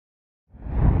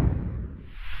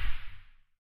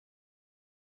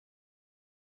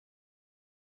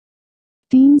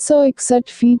361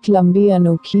 feet लंबी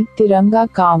अनोखी तिरंगा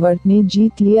कांवड़ ने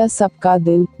जीत लिया सबका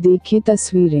दिल, देखे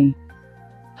तस्वीरें।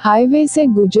 हाईवे से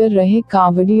गुजर रहे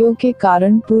कांवड़ियों के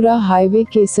कारण पूरा हाईवे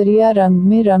केसरिया रंग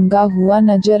में रंगा हुआ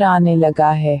नजर आने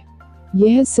लगा है।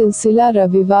 यह सिलसिला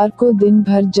रविवार को दिन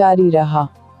भर जारी रहा।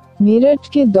 मेरठ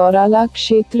के दौराला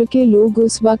क्षेत्र के लोग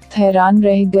उस वक्त हैरान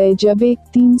रह गए जब एक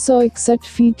 361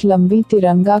 फीट लंबी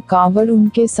तिरंगा कांवड़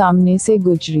उनके सामने से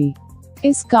गुजरी।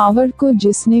 इस कांवड़ को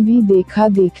जिसने भी देखा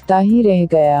देखता ही रह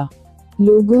गया।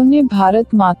 लोगों ने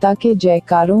भारत माता के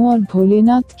जयकारों और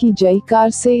भोलेनाथ की जयकार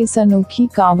से इस अनोखी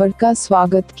कांवड़ का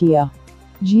स्वागत किया।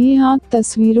 जी हां,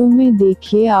 तस्वीरों में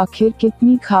देखिए आखिर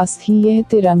कितनी खास थी यह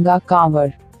तिरंगा कांवड़।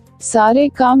 सारे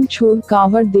काम छोड़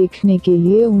कांवड़ देखने के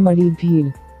लिए उमड़ी भीड़।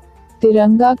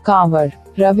 तिरंगा कांवड़।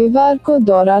 रविवार को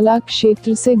दौराला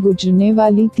क्षेत्र से गुजरने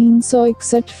वाली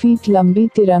 361 फीट लंबी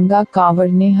तिरंगा कांवड़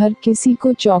ने हर किसी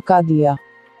को चौंका दिया।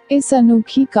 इस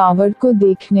अनोखी कांवड़ को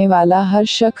देखने वाला हर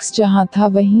शख्स जहां था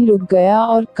वहीं रुक गया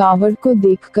और कांवड़ को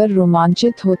देखकर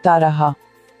रोमांचित होता रहा।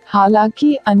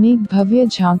 हालांकि अनेक भव्य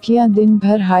झांकियां दिन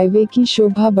भर हाईवे की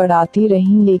शोभा बढ़ाती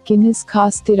रहीं, लेकिन इस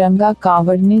खास तिरंगा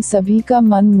कांवड़ ने सभी का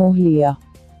मन मोह लिया।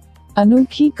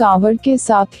 अनोखी कांवड़ के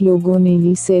साथ लोगों ने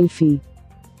ली सेल्फी।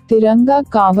 तिरंगा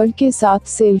कांवड़ के साथ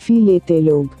सेल्फी लेते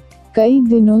लोग। कई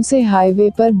दिनों से हाईवे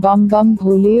पर बम बम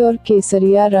भोले और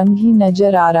केसरिया रंग ही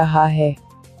नजर आ रहा है।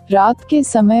 रात के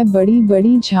समय बड़ी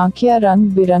बड़ी झांकियां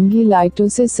रंग बिरंगी लाइटों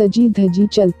से सजी धजी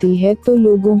चलती है तो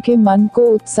लोगों के मन को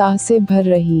उत्साह से भर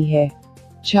रही है।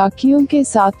 झांकियों के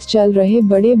साथ चल रहे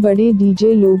बड़े बड़े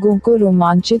डीजे लोगों को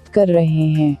रोमांचित कर रहे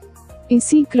हैं।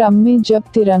 इसी क्रम में जब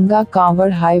तिरंगा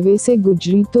कांवड़ हाईवे से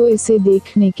गुजरी तो इसे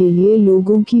देखने के लिए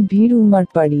लोगों की भीड़ उमड़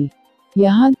पड़ी।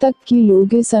 यहाँ तक कि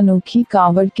लोग इस अनोखी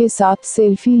कांवड़ के साथ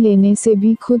सेल्फी लेने से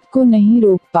भी खुद को नहीं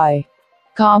रोक पाए।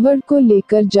 कांवड़ को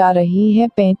लेकर जा रही है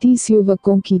 35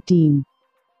 युवकों की टीम।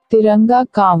 तिरंगा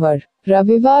कांवड़।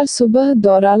 रविवार सुबह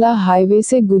दौराला हाईवे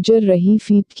से गुजर रही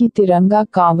फीट की तिरंगा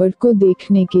कांवड़ को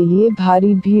देखने के लिए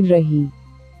भारी भीड़ रही।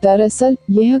 दरअसल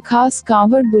यह खास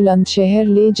कांवड़ बुलंदशहर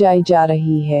ले जाई जा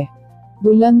रही है।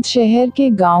 बुलंदशहर के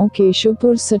गांव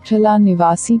केशवपुर सठला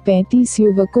निवासी 35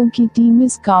 युवकों की टीम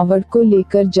इस कांवड़ को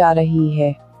लेकर जा रही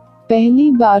है। पहली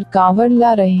बार कांवड़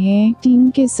ला रहे हैं टीम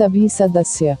के सभी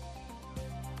सदस्य।